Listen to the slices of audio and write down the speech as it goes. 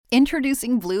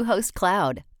Introducing Bluehost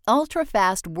Cloud,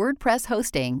 ultra-fast WordPress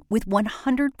hosting with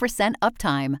 100%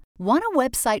 uptime. Want a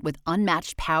website with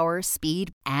unmatched power,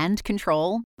 speed, and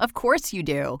control? Of course you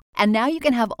do. And now you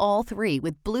can have all three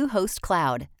with Bluehost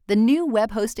Cloud, the new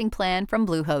web hosting plan from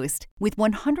Bluehost. With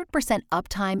 100%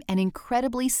 uptime and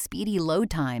incredibly speedy load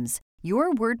times,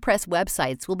 your WordPress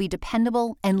websites will be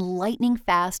dependable and lightning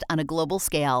fast on a global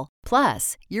scale.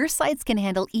 Plus, your sites can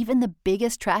handle even the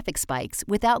biggest traffic spikes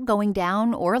without going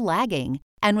down or lagging.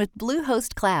 And with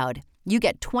Bluehost Cloud, you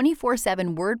get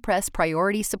 24/7 WordPress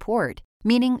priority support,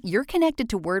 meaning you're connected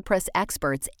to WordPress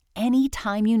experts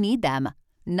anytime you need them.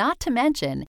 Not to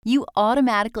mention, you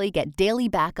automatically get daily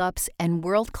backups and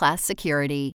world-class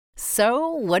security. So,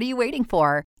 what are you waiting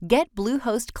for? Get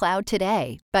Bluehost Cloud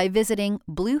today by visiting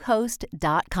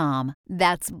Bluehost.com.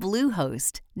 That's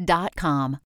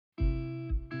Bluehost.com.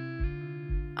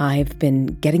 I've been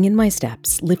getting in my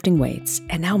steps, lifting weights,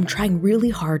 and now I'm trying really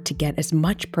hard to get as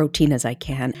much protein as I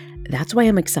can. That's why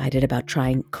I'm excited about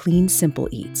trying Clean Simple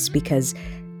Eats, because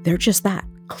they're just that,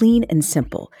 clean and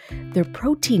simple. Their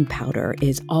protein powder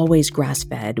is always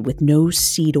grass-fed with no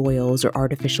seed oils or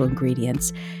artificial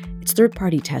ingredients. It's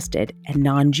third-party tested and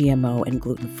non-GMO and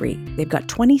gluten-free. They've got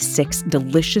 26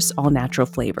 delicious all-natural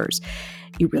flavors.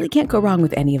 You really can't go wrong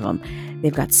with any of them.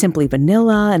 They've got Simply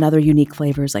Vanilla and other unique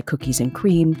flavors like cookies and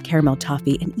cream, caramel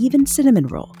toffee, and even cinnamon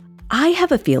roll. I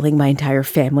have a feeling my entire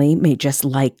family may just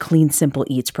like Clean Simple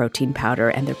Eats protein powder,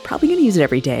 and they're probably going to use it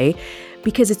every day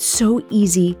because it's so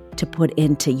easy to put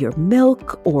into your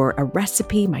milk or a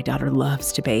recipe my daughter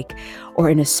loves to bake, or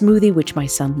in a smoothie which my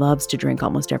son loves to drink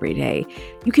almost every day.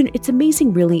 It's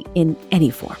amazing really in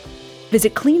any form.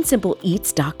 Visit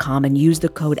cleansimpleeats.com and use the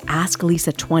code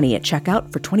AskLisa20 at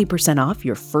checkout for 20% off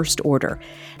your first order.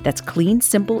 That's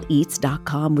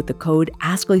cleansimpleeats.com with the code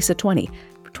AskLisa20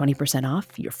 for 20%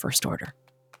 off your first order.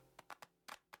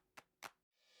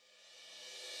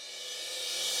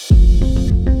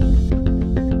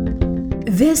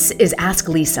 This is Ask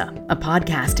Lisa, a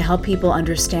podcast to help people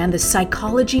understand the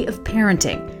psychology of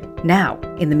parenting now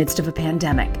in the midst of a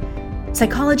pandemic.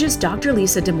 Psychologist Dr.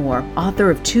 Lisa Damour,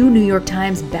 author of 2 New York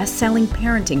Times best-selling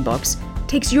parenting books,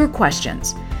 takes your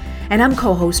questions. And I'm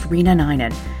co-host Rena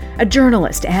Ninan, a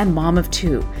journalist and mom of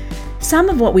 2. Some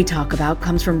of what we talk about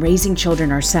comes from raising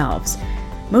children ourselves.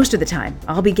 Most of the time,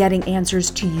 I'll be getting answers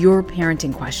to your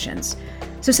parenting questions.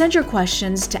 So send your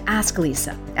questions to Ask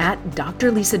Lisa at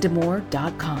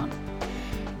drlisadamour.com.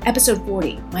 Episode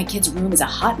 40, My Kid's Room is a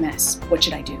Hot Mess. What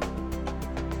should I do?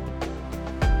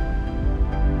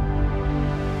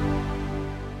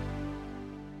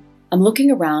 I'm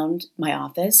looking around my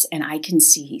office and I can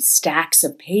see stacks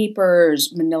of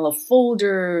papers, manila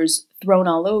folders thrown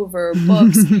all over,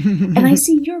 books, and I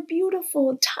see your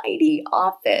beautiful, tidy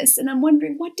office. And I'm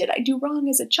wondering, what did I do wrong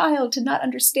as a child to not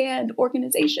understand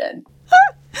organization?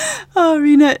 Oh,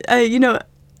 Rena,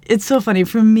 it's so funny.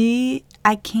 For me,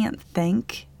 I can't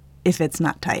think if it's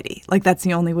not tidy. Like, that's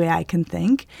the only way I can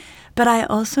think. But I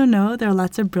also know there are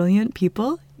lots of brilliant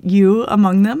people, you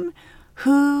among them,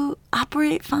 who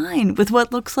operate fine with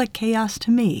what looks like chaos to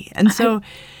me. And so,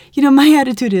 my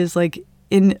attitude is like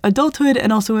in adulthood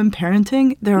and also in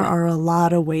parenting, there are a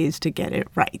lot of ways to get it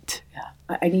right. Yeah.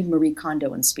 I need Marie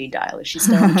Kondo in speed dial. Is she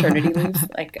still on maternity leave?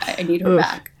 Like, I need her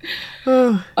back.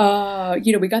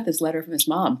 We got this letter from his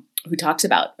mom who talks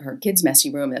about her kid's messy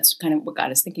room. That's kind of what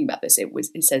got us thinking about this.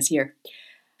 It says here,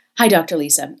 "Hi, Dr.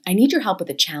 Lisa. I need your help with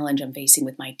a challenge I'm facing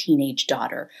with my teenage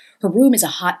daughter. Her room is a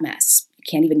hot mess.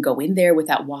 Can't even go in there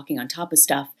without walking on top of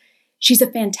stuff. She's a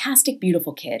fantastic,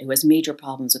 beautiful kid who has major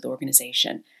problems with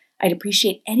organization. I'd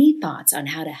appreciate any thoughts on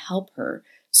how to help her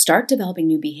start developing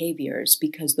new behaviors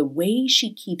because the way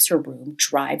she keeps her room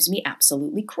drives me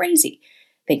absolutely crazy.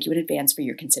 Thank you in advance for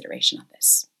your consideration on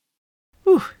this."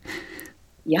 Ooh.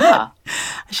 Yeah.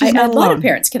 She's not alone. A lot of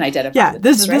parents can identify with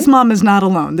this, right? This mom is not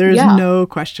alone. There's no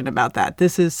question about that.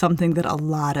 This is something that a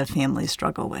lot of families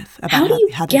struggle with, about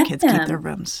how their kids keep their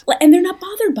rooms. And they're not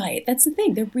bothered by it. That's the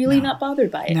thing. They're really not bothered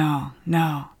by it.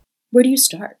 No. Where do you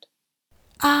start?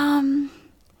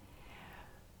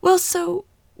 Well, so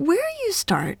where you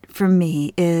start for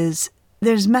me is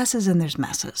there's messes and there's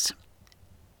messes.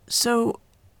 So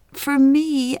for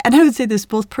me, and I would say this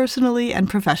both personally and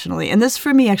professionally, and this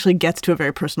for me actually gets to a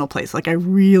very personal place. Like, I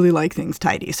really like things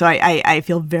tidy. So I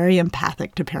feel very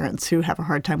empathic to parents who have a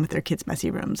hard time with their kids' messy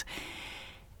rooms.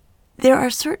 There are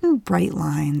certain bright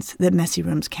lines that messy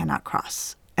rooms cannot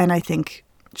cross, and I think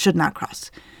should not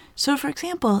cross. So, for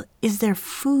example, is there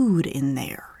food in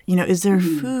there? Is there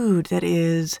food that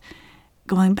is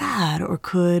going bad or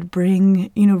could bring,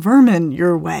 vermin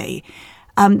your way?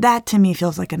 That to me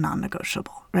feels like a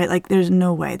non-negotiable, right? Like there's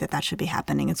no way that that should be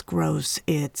happening. It's gross.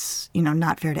 It's,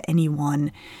 not fair to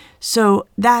anyone. So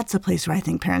that's a place where I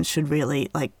think parents should really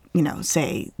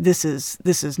say this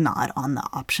is not on the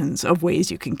options of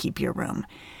ways you can keep your room.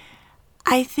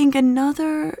 I think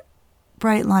another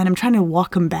bright line, I'm trying to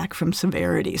walk them back from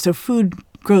severity. So food,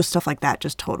 gross stuff like that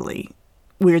just totally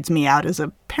weirds me out as a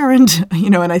parent,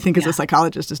 and I think as a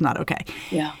psychologist is not okay.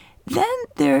 Yeah. Then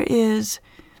there is,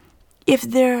 if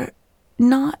they're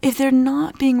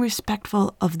not being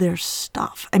respectful of their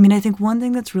stuff. I mean, I think one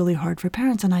thing that's really hard for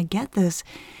parents, and I get this,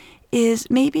 is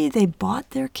maybe they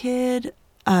bought their kid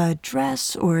a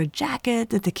dress or a jacket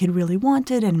that the kid really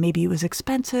wanted, and maybe it was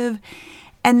expensive.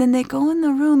 And then they go in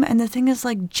the room and the thing is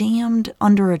like jammed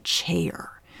under a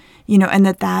chair, and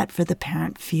that for the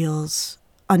parent feels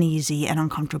uneasy and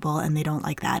uncomfortable and they don't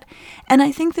like that. And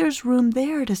I think there's room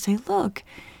there to say, look,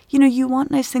 you want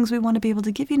nice things. We want to be able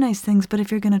to give you nice things. But if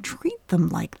you're going to treat them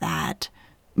like that,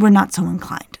 we're not so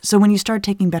inclined. So when you start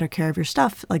taking better care of your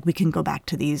stuff, like we can go back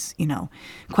to these,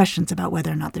 questions about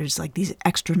whether or not there's like these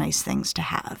extra nice things to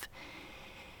have.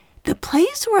 The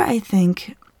place where I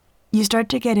think you start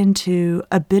to get into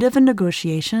a bit of a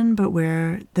negotiation, but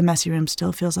where the messy room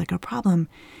still feels like a problem,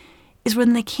 is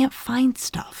when they can't find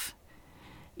stuff.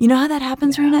 You know how that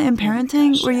happens, Rena, in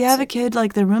parenting, where you have a kid,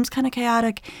 like the room's kind of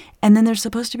chaotic, and then they're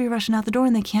supposed to be rushing out the door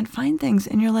and they can't find things.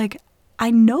 And you're like, I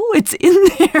know it's in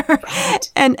there.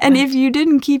 Right. And if you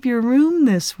didn't keep your room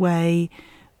this way,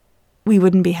 we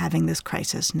wouldn't be having this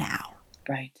crisis now.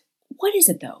 Right. What is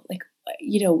it though? Like,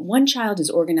 one child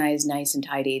is organized, nice and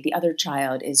tidy. The other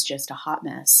child is just a hot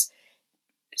mess,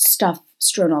 stuff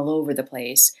strewn all over the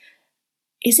place.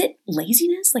 Is it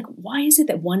laziness? Like, why is it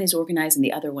that one is organized and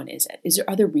the other one isn't? Is there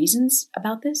other reasons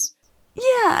about this?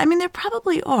 Yeah, I mean, there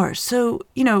probably are. So,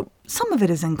 some of it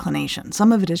is inclination.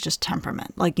 Some of it is just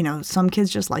temperament. Like, some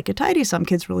kids just like it tidy. Some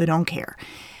kids really don't care.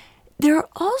 There are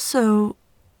also,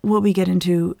 what we get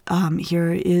into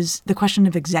here is the question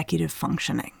of executive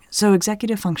functioning. So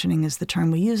executive functioning is the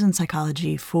term we use in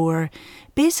psychology for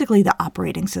basically the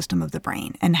operating system of the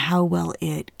brain and how well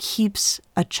it keeps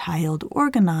a child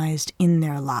organized in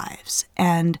their lives.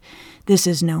 And this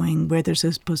is knowing where they're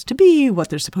supposed to be, what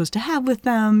they're supposed to have with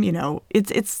them.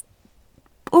 It's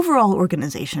overall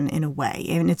organization in a way,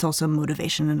 and it's also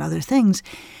motivation and other things.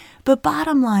 But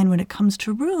bottom line, when it comes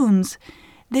to rooms,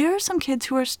 there are some kids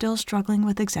who are still struggling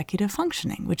with executive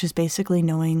functioning, which is basically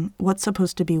knowing what's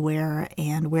supposed to be where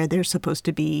and where they're supposed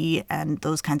to be and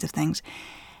those kinds of things.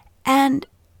 And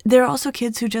there are also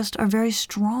kids who just are very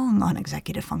strong on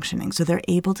executive functioning, so they're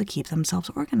able to keep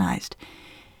themselves organized.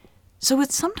 So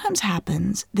it sometimes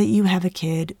happens that you have a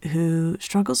kid who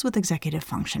struggles with executive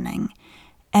functioning,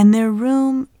 and their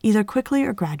room either quickly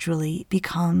or gradually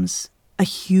becomes a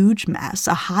huge mess,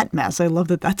 a hot mess. I love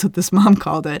that that's what this mom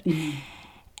called it. Mm.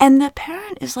 And the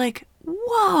parent is like,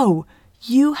 whoa,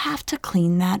 you have to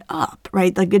clean that up,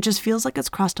 right? Like it just feels like it's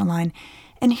crossed a line.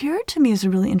 And here to me is a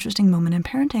really interesting moment in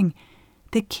parenting.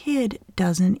 The kid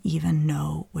doesn't even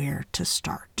know where to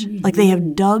start. Mm-hmm. Like they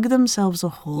have dug themselves a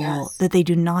hole that they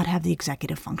do not have the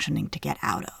executive functioning to get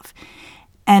out of.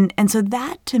 And so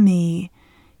that to me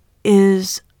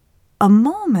is a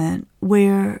moment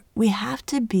where we have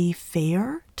to be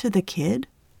fair to the kid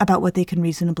about what they can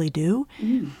reasonably do.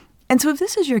 Mm. And so if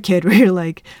this is your kid where you're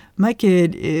like, my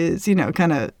kid is,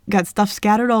 kind of got stuff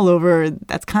scattered all over,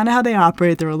 that's kind of how they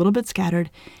operate, they're a little bit scattered.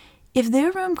 If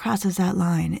their room crosses that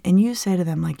line and you say to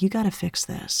them, like, you got to fix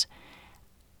this,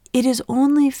 it is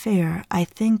only fair, I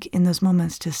think, in those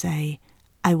moments to say,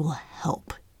 I will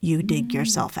help you dig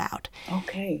yourself out.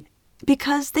 Okay.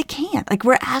 Because they can't. Like,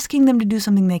 we're asking them to do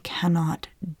something they cannot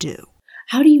do.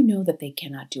 How do you know that they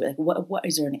cannot do it? Like, what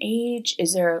is there an age?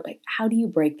 Is there how do you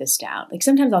break this down? Like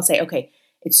sometimes I'll say, okay,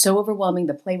 it's so overwhelming.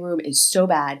 The playroom is so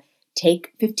bad.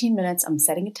 Take 15 minutes. I'm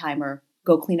setting a timer.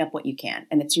 Go clean up what you can.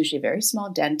 And it's usually a very small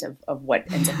dent of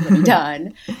what ends up getting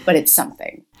done, but it's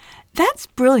something. That's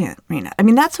brilliant, Rena. I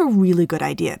mean, that's a really good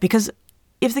idea because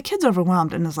if the kid's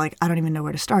overwhelmed and is like, I don't even know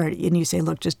where to start, and you say,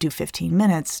 look, just do 15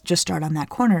 minutes, just start on that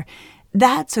corner,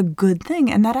 that's a good thing.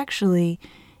 And that actually,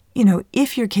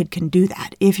 if your kid can do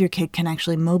that, if your kid can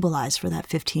actually mobilize for that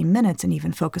 15 minutes and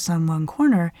even focus on one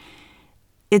corner,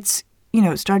 it's,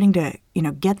 starting to,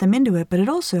 get them into it. But it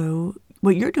also,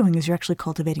 what you're doing is you're actually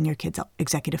cultivating your kid's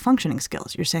executive functioning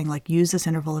skills. You're saying, use this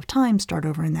interval of time, start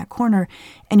over in that corner,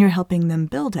 and you're helping them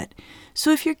build it.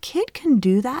 So if your kid can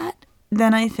do that,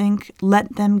 then I think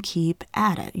let them keep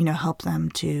at it, help them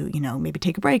to, maybe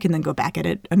take a break and then go back at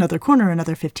it another corner,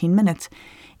 another 15 minutes.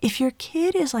 If your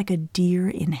kid is like a deer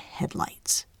in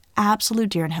headlights, absolute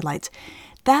deer in headlights,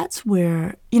 that's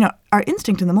where, our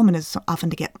instinct in the moment is often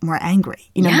to get more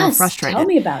angry, more frustrated. Tell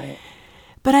me about it.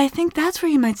 But I think that's where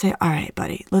you might say, all right,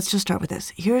 buddy, let's just start with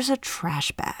this. Here's a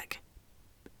trash bag.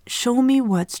 Show me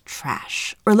what's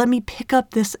trash. Or let me pick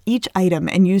up each item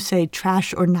and you say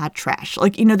trash or not trash.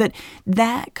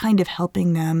 That kind of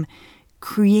helping them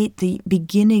create the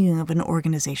beginning of an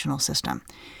organizational system.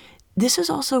 This is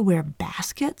also where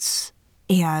baskets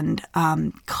and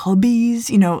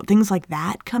cubbies, things like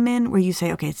that come in, where you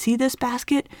say, okay, see this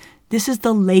basket? This is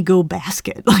the Lego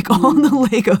basket. All the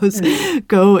Legos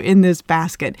go in this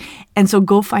basket. And so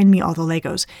go find me all the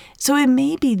Legos. So it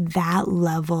may be that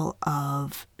level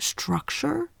of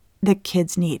structure that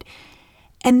kids need.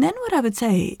 And then what I would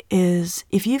say is,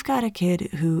 if you've got a kid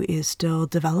who is still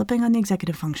developing on the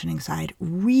executive functioning side,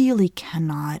 really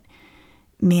cannot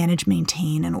manage,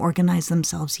 maintain, and organize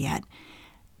themselves yet,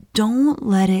 don't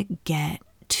let it get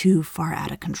too far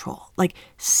out of control.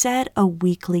 Set a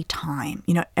weekly time.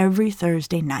 Every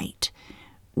Thursday night,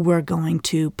 we're going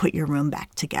to put your room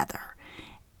back together.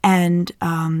 And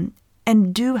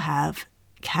do have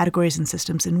categories and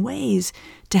systems and ways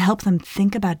to help them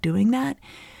think about doing that.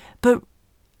 But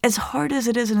as hard as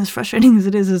it is and as frustrating as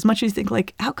it is, as much as you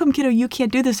think, how come, kiddo, you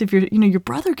can't do this if your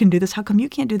brother can do this? How come you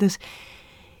can't do this?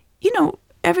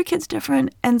 Every kid's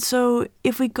different. And so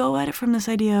if we go at it from this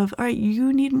idea of, all right,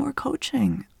 you need more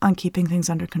coaching on keeping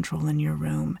things under control in your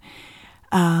room.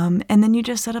 And then you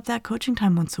just set up that coaching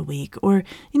time once a week. Or,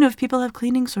 if people have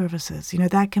cleaning services,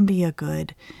 that can be a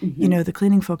good, the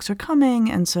cleaning folks are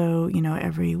coming. And so,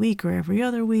 every week or every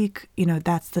other week,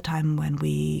 that's the time when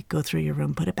we go through your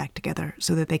room, put it back together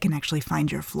so that they can actually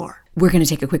find your floor. We're going to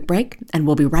take a quick break, and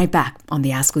we'll be right back on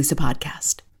the Ask Lisa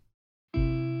podcast.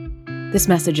 This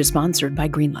message is sponsored by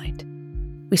Greenlight.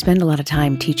 We spend a lot of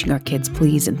time teaching our kids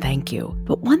please and thank you,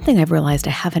 but one thing I've realized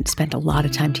I haven't spent a lot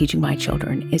of time teaching my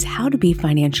children is how to be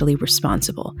financially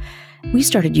responsible. We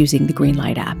started using the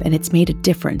Greenlight app, and it's made a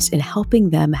difference in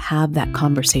helping them have that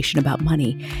conversation about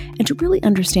money and to really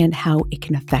understand how it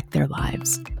can affect their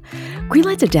lives.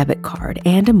 Greenlight's a debit card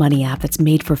and a money app that's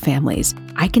made for families.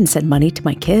 I can send money to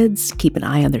my kids, keep an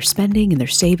eye on their spending and their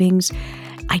savings.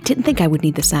 I didn't think I would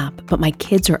need this app, but my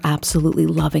kids are absolutely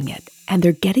loving it, and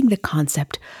they're getting the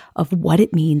concept of what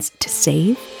it means to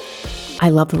save.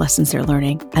 I love the lessons they're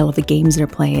learning. I love the games they're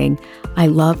playing. I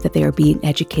love that they are being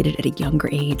educated at a younger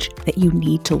age that you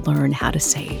need to learn how to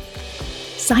save.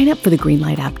 Sign up for the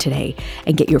Greenlight app today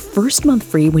and get your first month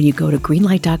free when you go to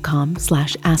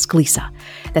greenlight.com/asklisa.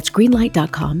 That's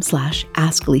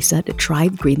greenlight.com/asklisa to try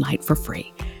Greenlight for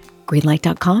free.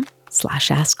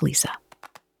 Greenlight.com/asklisa.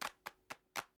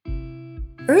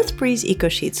 EarthBreeze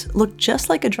EcoSheets look just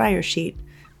like a dryer sheet,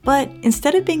 but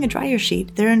instead of being a dryer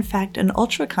sheet, they're in fact an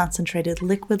ultra-concentrated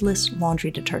liquidless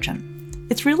laundry detergent.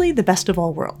 It's really the best of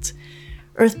all worlds.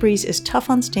 EarthBreeze is tough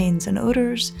on stains and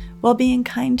odors while being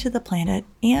kind to the planet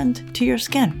and to your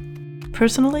skin.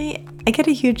 Personally, I get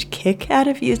a huge kick out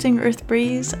of using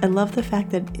EarthBreeze. I love the fact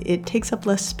that it takes up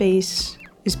less space,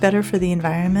 is better for the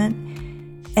environment,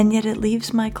 and yet it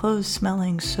leaves my clothes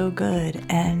smelling so good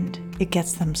and it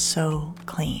gets them so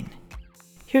clean.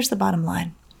 Here's the bottom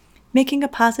line. Making a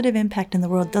positive impact in the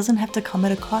world doesn't have to come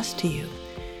at a cost to you.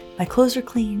 My clothes are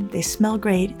clean, they smell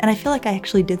great, and I feel like I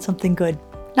actually did something good,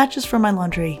 not just for my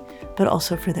laundry, but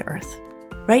also for the earth.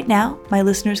 Right now, my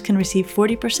listeners can receive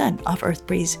 40% off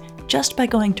EarthBreeze just by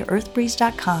going to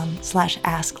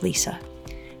earthbreeze.com/asklisa.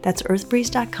 That's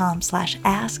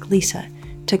earthbreeze.com/asklisa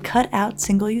to cut out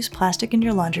single-use plastic in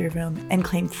your laundry room and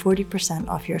claim 40%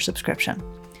 off your subscription.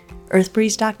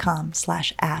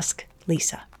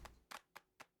 earthbreeze.com/asklisa.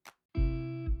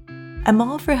 I'm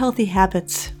all for healthy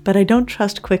habits, but I don't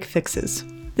trust quick fixes.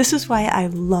 This is why I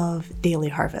love Daily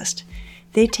Harvest.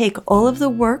 They take all of the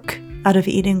work out of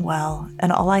eating well,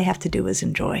 and all I have to do is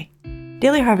enjoy.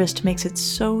 Daily Harvest makes it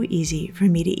so easy for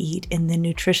me to eat in the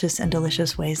nutritious and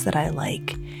delicious ways that I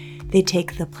like. They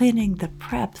take the planning, the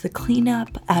prep, the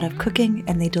cleanup out of cooking,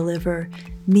 and they deliver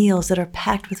meals that are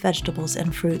packed with vegetables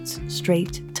and fruits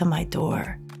straight to my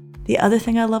door. The other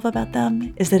thing I love about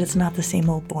them is that it's not the same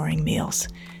old boring meals.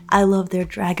 I love their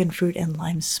dragon fruit and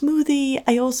lime smoothie.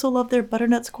 I also love their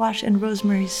butternut squash and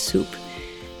rosemary soup.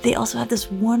 They also have this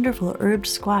wonderful herbed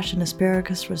squash and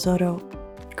asparagus risotto.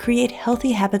 Create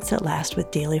healthy habits that last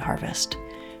with Daily Harvest.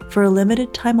 For a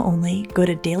limited time only, go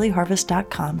to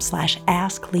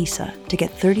dailyharvest.com/asklisa to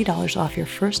get $30 off your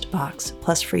first box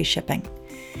plus free shipping.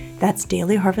 That's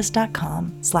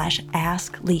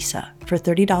dailyharvest.com/asklisa for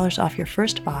 $30 off your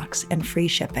first box and free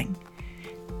shipping.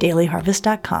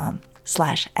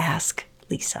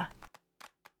 dailyharvest.com/asklisa.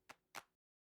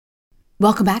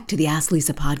 Welcome back to the Ask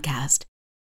Lisa podcast.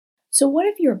 So what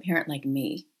if you're a parent like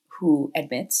me who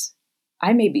admits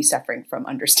I may be suffering from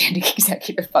understanding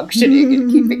executive functioning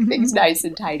and keeping things nice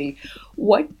and tidy?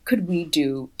 What could we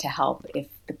do to help if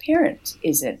the parent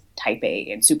isn't type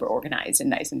A and super organized and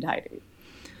nice and tidy?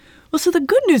 Well, so the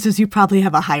good news is you probably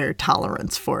have a higher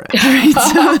tolerance for it, right?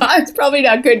 So, it's probably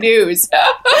not good news.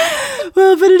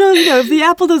 well, but if the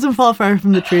apple doesn't fall far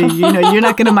from the tree, you're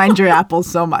not going to mind your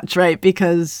apples so much, right?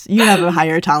 Because you have a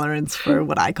higher tolerance for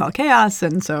what I call chaos,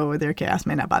 and so their chaos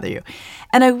may not bother you.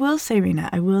 And I will say, Rena,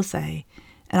 and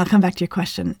I'll come back to your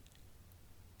question,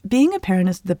 being a parent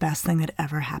is the best thing that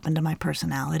ever happened to my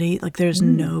personality. Like, there's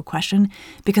no question,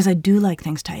 because I do like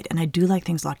things tight, and I do like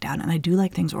things locked down, and I do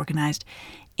like things organized.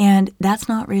 And that's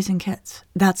not raising kids.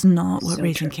 That's not what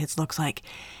raising kids looks like.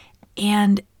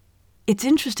 And it's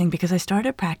interesting because I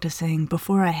started practicing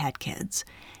before I had kids,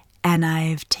 and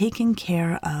I've taken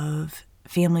care of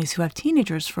families who have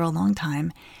teenagers for a long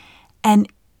time.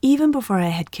 And even before I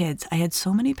had kids, I had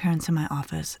so many parents in my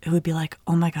office who would be like,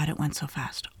 oh my God, it went so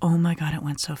fast. Oh my God, it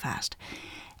went so fast.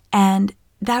 And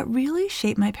that really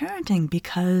shaped my parenting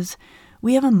because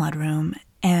we have a mudroom.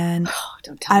 And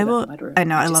don't tell me about the mudroom. I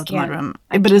know, I love the mudroom,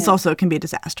 but it's also, it can be a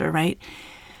disaster, right?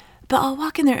 But I'll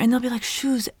walk in there and there'll be like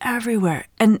shoes everywhere.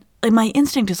 And like my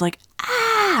instinct is like,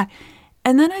 ah!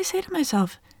 And then I say to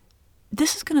myself,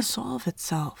 this is going to solve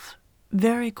itself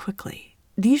very quickly.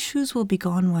 These shoes will be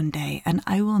gone one day and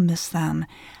I will miss them.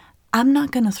 I'm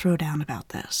not going to throw down about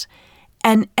this.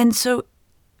 And so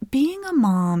being a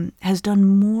mom has done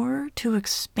more to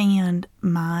expand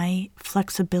my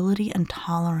flexibility and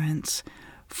tolerance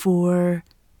for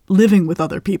living with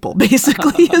other people,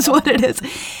 basically, is what it is.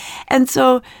 And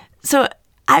so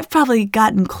I've probably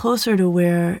gotten closer to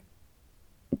where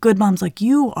good moms like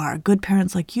you are, good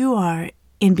parents like you are,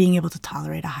 in being able to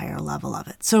tolerate a higher level of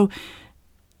it. So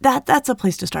that's a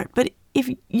place to start. But if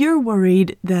you're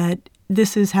worried that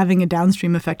this is having a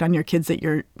downstream effect on your kids that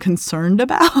you're concerned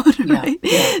about, right?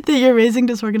 Yeah. That you're raising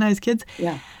disorganized kids.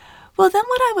 Yeah. Well, then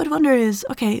what I would wonder is,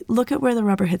 okay, look at where the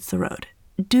rubber hits the road.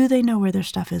 Do they know where their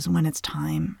stuff is when it's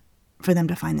time for them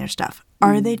to find their stuff?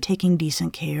 Are they taking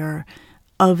decent care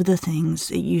of the things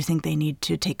that you think they need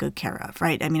to take good care of,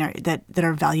 right? I mean, that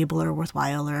are valuable or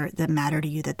worthwhile or that matter to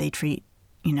you, that they treat,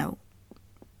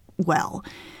 well?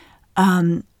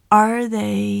 Are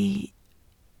they,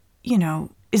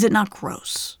 is it not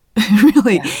gross,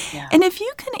 really? Yeah. And if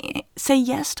you can say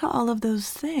yes to all of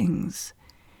those things,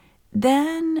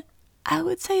 then I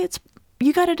would say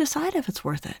you got to decide if it's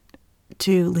worth it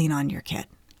to lean on your kid.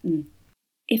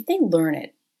 If they learn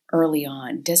it early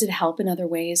on, does it help in other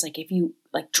ways? Like if you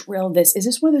drill this, is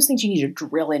this one of those things you need to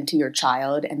drill into your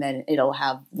child and then it'll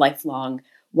have lifelong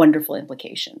wonderful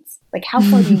implications? Like how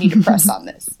far do you need to press on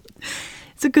this?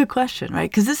 It's a good question, right?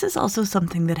 Because this is also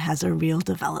something that has a real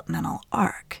developmental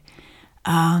arc.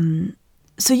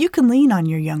 So you can lean on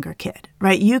your younger kid,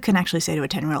 right? You can actually say to a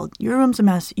 10-year-old, your room's a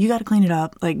mess. You got to clean it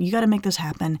up. You got to make this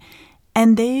happen.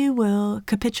 And they will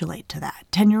capitulate to that.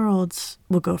 10-year-olds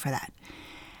will go for that.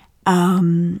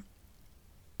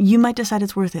 You might decide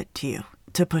it's worth it to you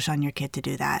to push on your kid to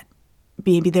do that.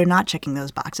 Maybe they're not checking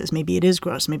those boxes. Maybe it is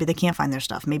gross. Maybe they can't find their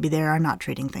stuff. Maybe they are not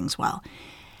treating things well.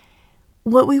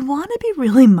 What we want to be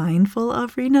really mindful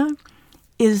of, Rena,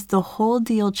 is the whole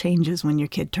deal changes when your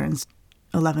kid turns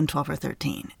 11, 12, or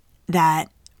 13. That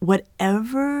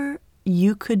whatever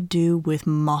you could do with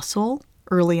muscle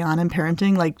early on in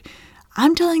parenting,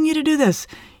 I'm telling you to do this,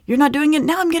 you're not doing it,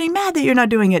 now I'm getting mad that you're not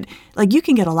doing it. You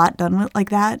can get a lot done with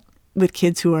that with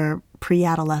kids who are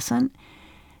pre-adolescent.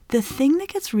 The thing that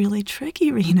gets really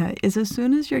tricky, Rena, is as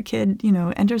soon as your kid,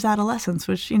 enters adolescence,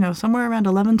 which, somewhere around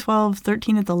 11, 12,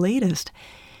 13 at the latest,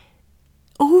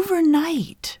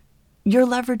 overnight, your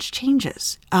leverage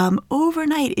changes.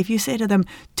 Overnight, if you say to them,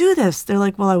 do this, they're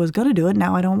like, well, I was going to do it.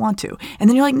 Now I don't want to. And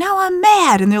then you're like, now I'm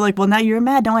mad. And they're like, well, now you're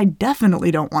mad. Now I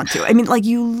definitely don't want to. I mean,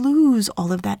 you lose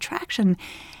all of that traction.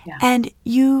 Yeah. And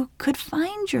you could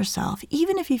find yourself,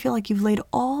 even if you feel like you've laid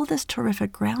all this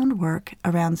terrific groundwork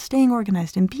around staying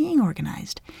organized and being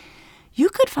organized, you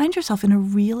could find yourself in a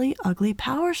really ugly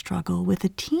power struggle with a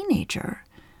teenager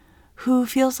who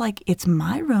feels like it's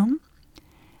my room.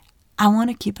 I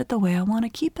want to keep it the way I want to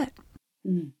keep it.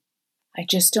 I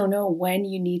just don't know when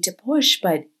you need to push,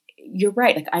 but you're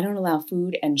right. I don't allow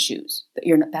food and shoes.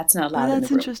 That's not allowed in the room.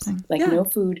 That's interesting. No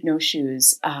food, no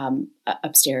shoes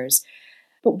upstairs.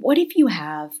 But what if you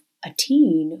have a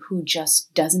teen who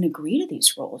just doesn't agree to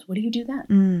these roles? What do you do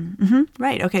then? Mm-hmm.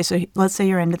 Right. Okay. So let's say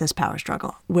you're into this power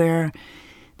struggle where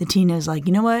the teen is like,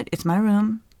 you know what? It's my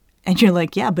room. And you're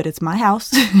like, yeah, but it's my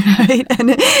house, right?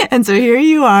 And so here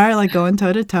you are, going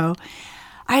toe to toe.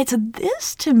 All right, so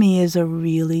this to me is a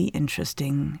really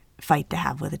interesting fight to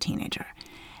have with a teenager.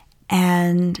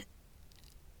 And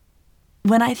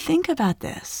when I think about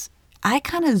this, I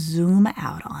kind of zoom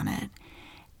out on it.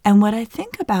 And what I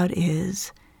think about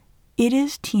is it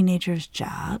is teenagers'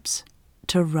 jobs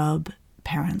to rub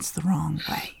parents the wrong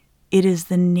way. It is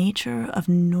the nature of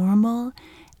normal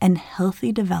and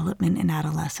healthy development in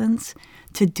adolescence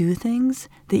to do things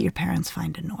that your parents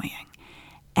find annoying.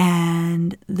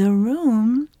 And the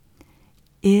room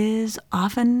is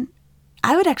often,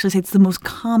 I would actually say it's the most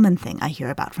common thing I hear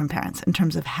about from parents in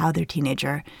terms of how their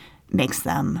teenager makes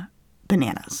them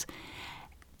bananas.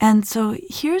 And so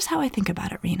here's how I think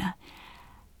about it, Rena.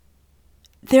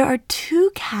 There are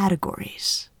two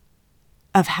categories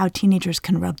of how teenagers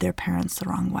can rub their parents the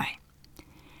wrong way.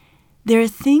 There are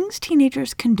things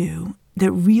teenagers can do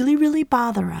that really, really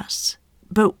bother us,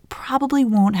 but probably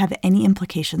won't have any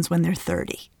implications when they're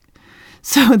 30.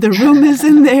 So the room is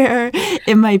in there.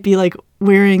 It might be like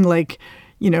wearing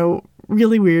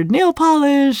really weird nail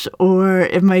polish, or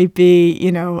it might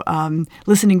be,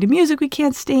 listening to music we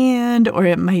can't stand, or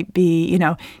it might be,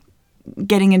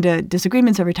 getting into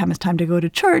disagreements every time it's time to go to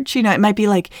church. It might be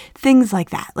like things like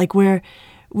that, like where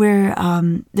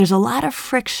there's a lot of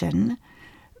friction,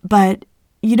 but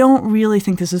you don't really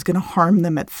think this is going to harm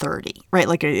them at 30, right?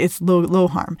 Like it's low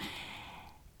harm.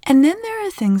 And then there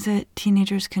are things that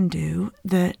teenagers can do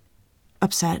that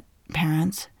upset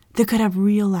parents that could have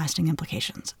real lasting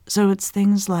implications. So it's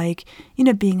things like,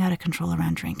 being out of control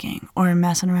around drinking, or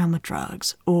messing around with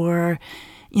drugs, or,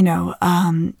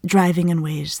 driving in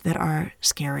ways that are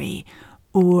scary,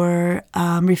 or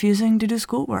refusing to do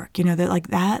schoolwork,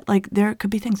 there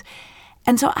could be things.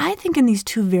 And so I think in these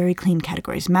two very clean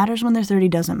categories, matters when they're 30,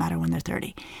 doesn't matter when they're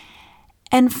 30.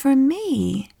 And for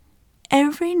me,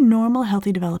 every normal,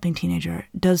 healthy, developing teenager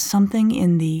does something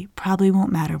in the probably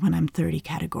won't matter when I'm 30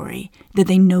 category that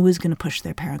they know is going to push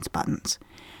their parents' buttons.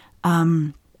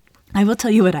 I will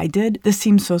tell you what I did. This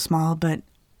seems so small, but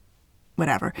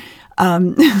whatever.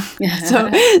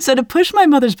 So to push my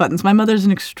mother's buttons, my mother's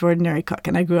an extraordinary cook,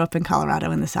 and I grew up in Colorado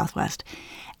in the Southwest.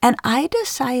 And I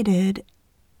decided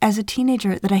as a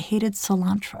teenager that I hated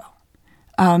cilantro.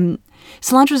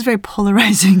 Cilantro is a very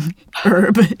polarizing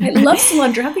herb. I love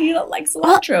cilantro. How can you not like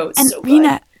cilantro? It's so good.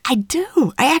 Rena, I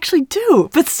do. I actually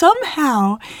do. But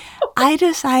somehow I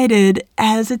decided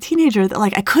as a teenager that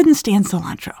I couldn't stand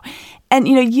cilantro. And,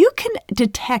 you can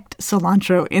detect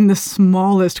cilantro in the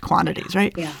smallest quantities,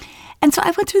 right? Yeah. And so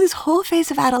I went through this whole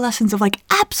phase of adolescence of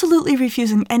absolutely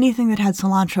refusing anything that had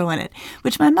cilantro in it,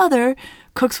 which my mother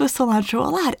cooks with cilantro a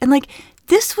lot. And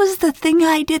this was the thing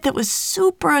I did that was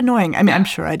super annoying. I mean, I'm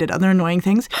sure I did other annoying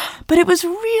things, but it was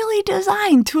really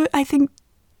designed to, I think,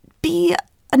 be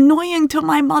annoying to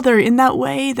my mother in that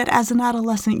way that as an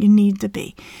adolescent you need to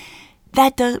be.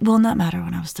 That will not matter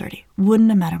when I was 30. Wouldn't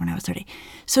have mattered when I was 30.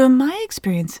 So in my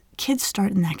experience, kids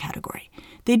start in that category.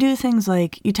 They do things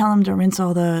like you tell them to rinse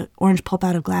all the orange pulp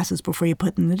out of glasses before you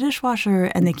put it in the dishwasher,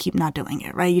 and they keep not doing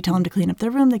it, right? You tell them to clean up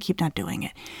their room, they keep not doing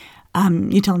it.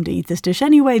 You tell them to eat this dish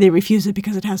anyway, they refuse it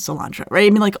because it has cilantro, right? I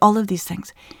mean, all of these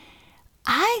things.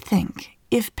 I think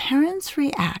if parents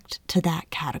react to that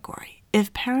category,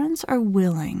 if parents are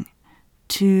willing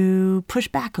to push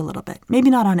back a little bit, maybe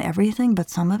not on everything, but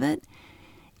some of it,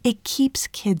 it keeps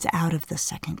kids out of the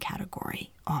second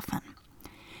category often.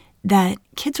 That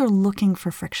kids are looking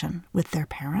for friction with their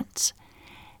parents,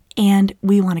 and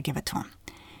we want to give it to them.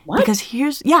 What? Because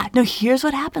here's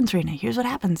what happens, Rena. Here's what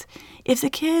happens. If the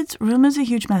kid's room is a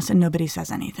huge mess and nobody says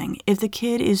anything, if the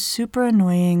kid is super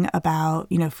annoying about,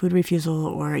 food refusal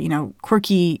or,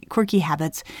 quirky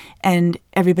habits, and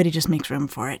everybody just makes room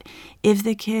for it. If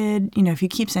the kid, if you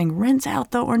keep saying, rinse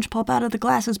out the orange pulp out of the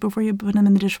glasses before you put them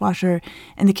in the dishwasher,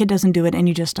 and the kid doesn't do it and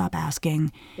you just stop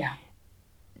asking. Yeah.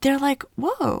 They're like,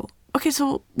 whoa, okay,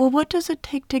 so, what does it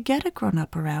take to get a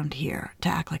grown-up around here to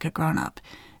act like a grown-up?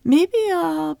 Maybe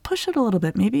I'll push it a little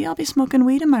bit. Maybe I'll be smoking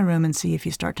weed in my room and see if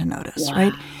you start to notice, wow.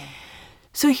 Right?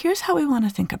 So here's how we want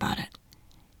to think about it.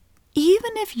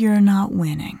 Even if you're not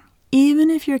winning,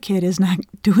 even if your kid is not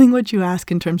doing what you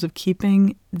ask in terms of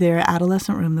keeping their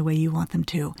adolescent room the way you want them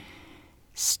to,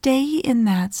 stay in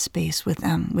that space with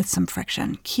them with some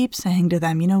friction. Keep saying to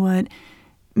them, you know what?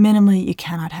 Minimally, you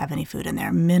cannot have any food in there.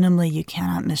 Minimally, you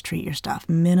cannot mistreat your stuff.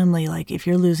 Minimally, if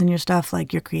you're losing your stuff,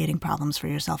 you're creating problems for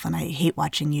yourself, and I hate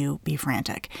watching you be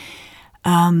frantic.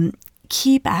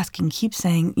 Keep asking, keep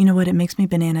saying, you know what, it makes me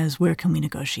bananas. Where can we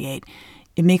negotiate?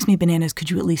 It makes me bananas. Could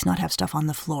you at least not have stuff on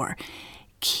the floor?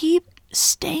 Keep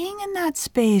staying in that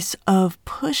space of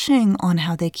pushing on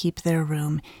how they keep their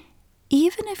room,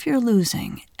 even if you're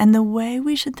losing. And the way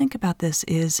we should think about this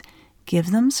is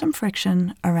give them some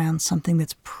friction around something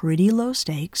that's pretty low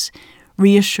stakes.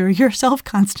 reassure yourself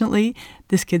constantly,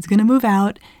 this kid's going to move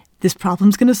out. This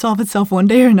problem's going to solve itself one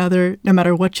day or another, no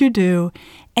matter what you do.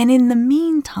 And in the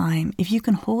meantime, if you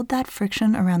can hold that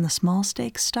friction around the small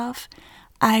stakes stuff,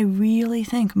 I really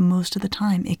think most of the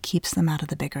time it keeps them out of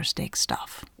the bigger stakes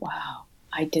stuff. Wow.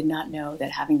 I did not know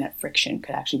that having that friction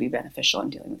could actually be beneficial in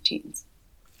dealing with teens.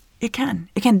 It can.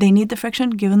 They need the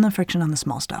friction. Give them the friction on the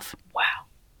small stuff. Wow.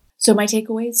 So my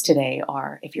takeaways today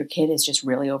are, if your kid is just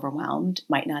really overwhelmed,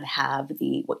 might not have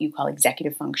what you call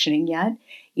executive functioning yet,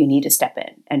 you need to step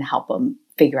in and help them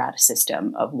figure out a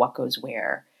system of what goes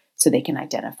where so they can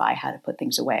identify how to put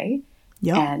things away.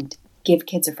 Yep. And give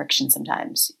kids a friction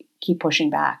sometimes. Keep pushing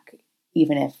back,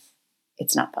 even if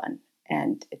it's not fun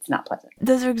and it's not pleasant.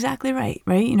 Those are exactly right?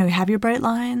 Have your bright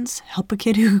lines, help a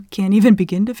kid who can't even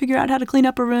begin to figure out how to clean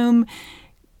up a room.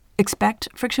 Expect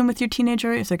friction with your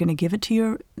teenager. If they're going to give it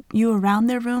to you around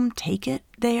their room, take it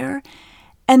there.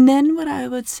 And then what I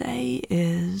would say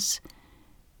is,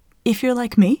 if you're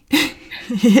like me,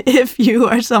 if you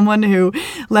are someone who,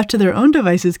 left to their own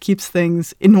devices, keeps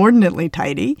things inordinately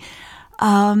tidy,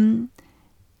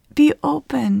 be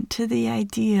open to the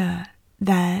idea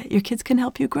that your kids can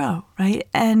help you grow, right?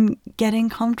 And getting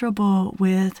comfortable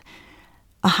with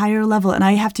a higher level, and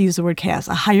I have to use the word chaos,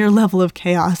 a higher level of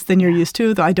chaos than you're used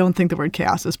to, though I don't think the word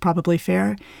chaos is probably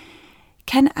fair,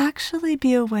 can actually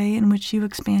be a way in which you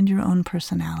expand your own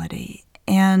personality.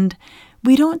 And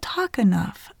we don't talk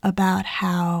enough about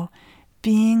how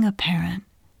being a parent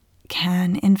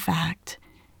can, in fact,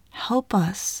 help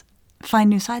us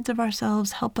find new sides of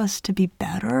ourselves, help us to be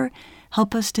better,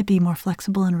 help us to be more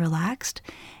flexible and relaxed.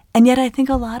 And yet I think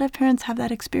a lot of parents have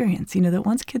that experience, that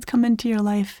once kids come into your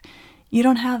life, you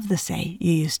don't have the say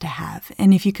you used to have.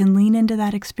 And if you can lean into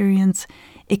that experience,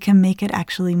 it can make it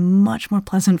actually much more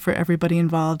pleasant for everybody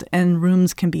involved, and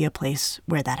rooms can be a place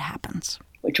where that happens.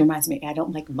 Which reminds me, I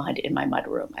don't like mud in my mud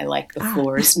room. I like the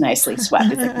floors nicely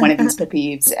swept. It's like one of these pet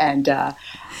peeves. And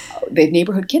the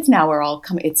neighborhood kids now are all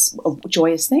coming. It's a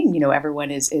joyous thing.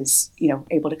 Everyone is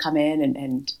able to come in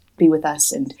and be with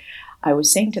us. And I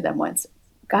was saying to them once,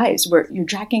 guys, you're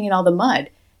dragging in all the mud.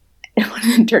 And one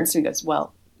of them turns to me and goes,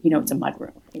 well, it's a mud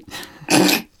room.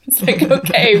 It's like,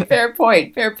 okay, fair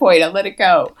point. I'll let it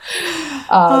go.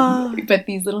 But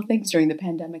these little things during the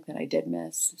pandemic that I did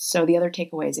miss. So the other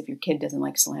takeaway is, if your kid doesn't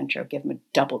like cilantro, give them a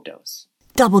double dose.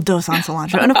 Double dose on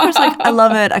cilantro. And of course, I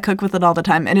love it. I cook with it all the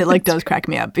time. And it does crack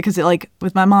me up because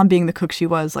with my mom being the cook she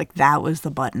was, that was the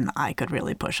button I could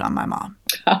really push on my mom.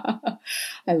 I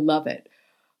love it.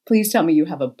 Please tell me you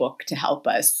have a book to help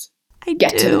us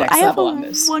get to the next level on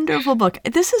this. I have a wonderful book.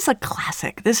 This is a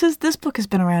classic. This book has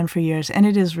been around for years, and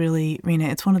it is really, Rena,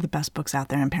 it's one of the best books out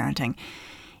there in parenting.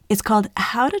 It's called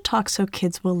How to Talk So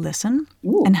Kids Will Listen,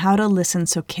 and How to Listen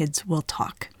So Kids Will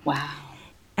Talk. Wow.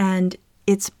 And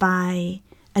it's by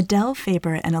Adele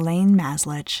Faber and Elaine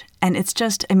Maslich. And it's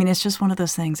just one of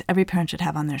those things every parent should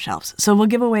have on their shelves. So we'll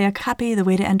give away a copy. The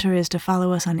way to enter is to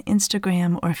follow us on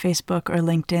Instagram or Facebook or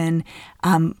LinkedIn.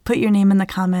 Put your name in the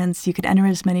comments. You could enter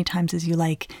as many times as you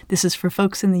like. This is for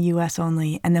folks in the U.S.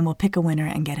 only, and then we'll pick a winner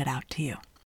and get it out to you.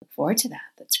 Look forward to that.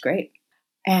 That's great.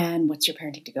 And what's your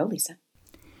parenting to go, Lisa?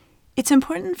 It's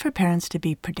important for parents to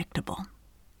be predictable,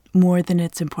 more than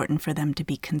it's important for them to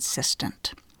be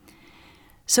consistent.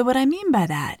 So what I mean by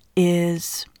that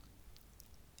is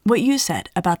what you said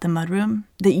about the mudroom,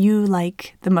 that you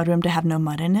like the mudroom to have no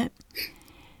mud in it.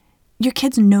 Your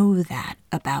kids know that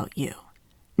about you.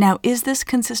 Now, is this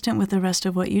consistent with the rest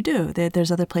of what you do?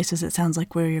 There's other places it sounds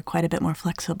like where you're quite a bit more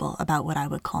flexible about what I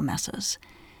would call messes.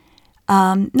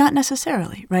 Not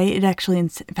necessarily, right? It actually, in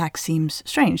fact, seems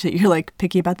strange that you're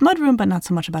picky about the mudroom, but not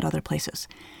so much about other places.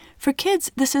 For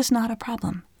kids, this is not a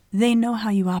problem. They know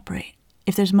how you operate.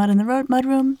 If there's mud in the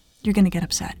mudroom, you're going to get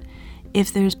upset.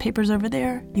 If there's papers over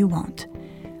there, you won't.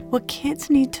 What kids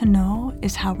need to know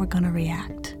is how we're going to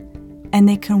react, and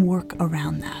they can work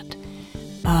around that.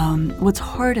 What's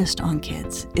hardest on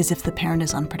kids is if the parent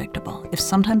is unpredictable. If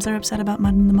sometimes they're upset about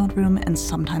mud in the mudroom and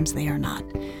sometimes they are not.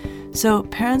 So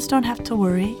parents don't have to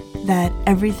worry that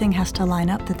everything has to line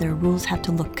up, that their rules have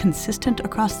to look consistent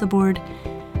across the board.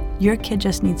 Your kid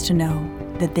just needs to know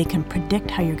that they can predict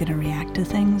how you're going to react to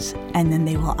things, and then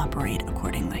they will operate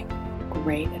accordingly.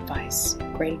 Great advice.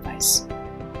 Great advice.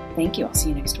 Thank you. I'll see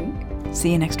you next week.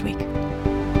 See you next week.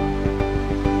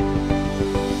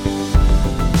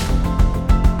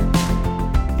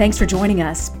 Thanks for joining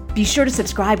us. Be sure to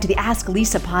subscribe to the Ask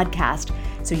Lisa podcast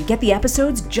so you get the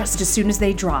episodes just as soon as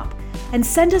they drop. And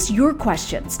send us your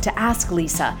questions to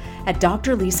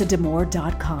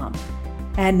AskLisa@drlisadamour.com.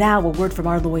 And now a word from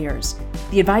our lawyers.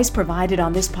 The advice provided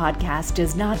on this podcast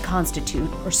does not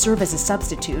constitute or serve as a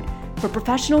substitute for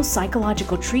professional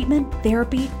psychological treatment,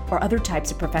 therapy, or other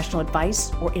types of professional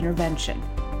advice or intervention.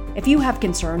 If you have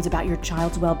concerns about your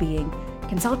child's well-being,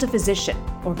 consult a physician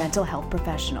or mental health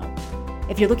professional.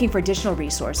 If you're looking for additional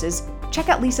resources, check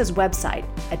out Lisa's website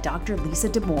at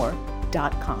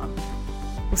drlisadamore.com.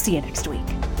 We'll see you next week.